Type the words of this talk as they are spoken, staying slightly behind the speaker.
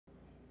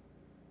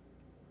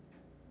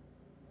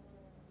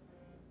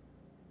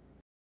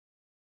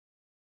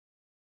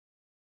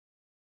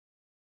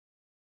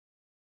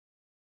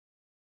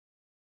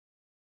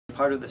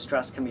part of the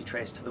stress can be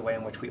traced to the way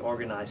in which we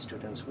organize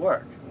students'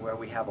 work, where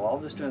we have all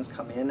the students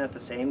come in at the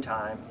same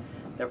time,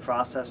 they're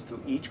processed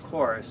through each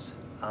course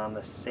on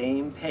the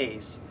same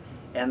pace,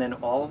 and then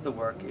all of the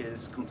work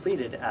is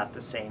completed at the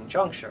same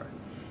juncture.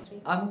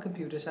 I'm a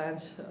computer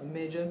science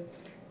major,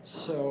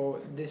 so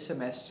this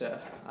semester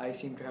I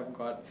seem to have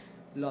got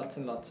lots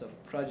and lots of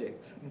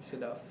projects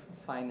instead of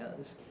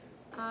finals.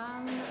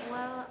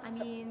 Well, I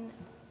mean,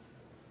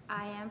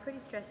 I am pretty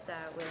stressed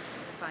out with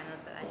the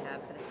finals that I have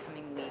for this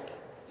coming week.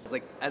 It's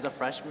like, as a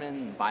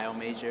freshman bio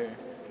major,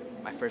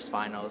 my first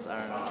finals, I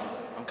don't know,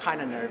 I'm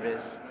kind of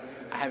nervous.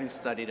 I haven't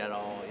studied at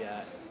all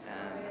yet,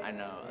 and I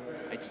know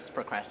I just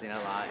procrastinate a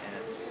lot,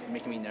 and it's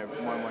making me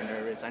more and more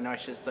nervous. I know I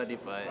should study,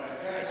 but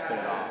I just put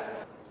it off.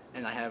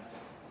 And I have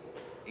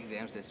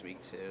exams this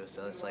week too,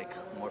 so it's like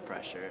more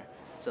pressure.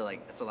 So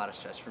like, it's a lot of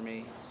stress for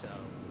me, so.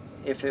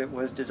 If it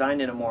was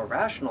designed in a more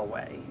rational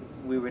way,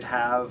 we would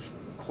have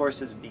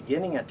courses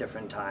beginning at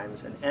different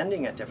times and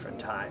ending at different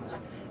times,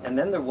 and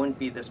then there wouldn't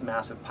be this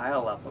massive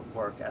pile-up of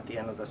work at the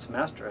end of the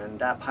semester, and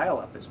that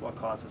pile-up is what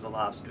causes a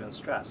lot of student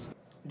stress.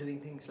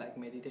 Doing things like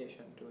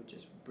meditation to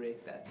just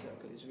break that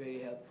circle is very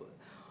helpful.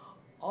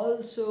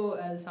 Also,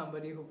 as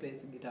somebody who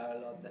plays the guitar a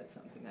lot, that's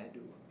something I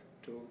do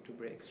to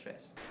break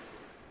stress.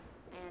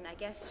 And I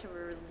guess to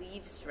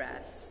relieve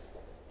stress,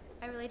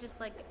 I like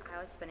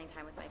spending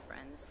time with my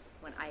friends.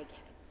 When I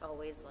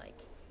always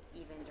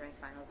even during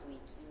finals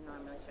week, even though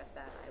I'm really stressed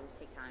out, I always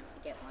take time to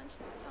get lunch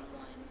with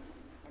someone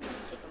and then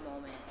take a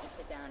moment and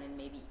sit down and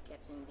maybe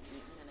get something to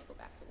eat, and then I go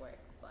back to work.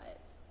 But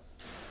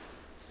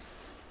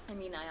I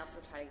mean, I also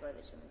try to go to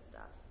the gym and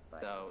stuff.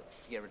 But So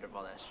to get rid of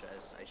all that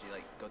stress, I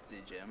usually go to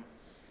the gym,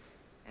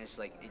 and it's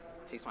like, it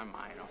takes my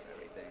mind off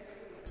everything.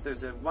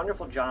 There's a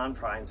wonderful John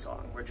Prine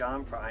song where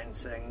John Prine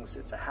sings,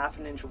 "It's a half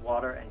an inch of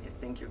water and you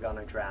think you're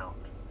gonna drown,"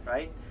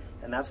 right?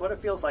 And that's what it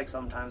feels like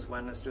sometimes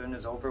when a student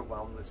is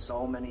overwhelmed with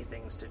so many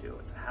things to do.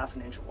 It's a half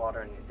an inch of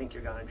water and you think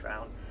you're gonna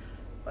drown,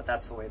 but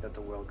that's the way that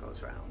the world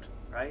goes round,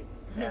 right?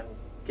 And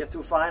get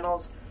through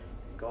finals,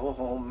 go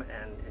home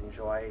and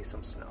enjoy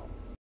some snow.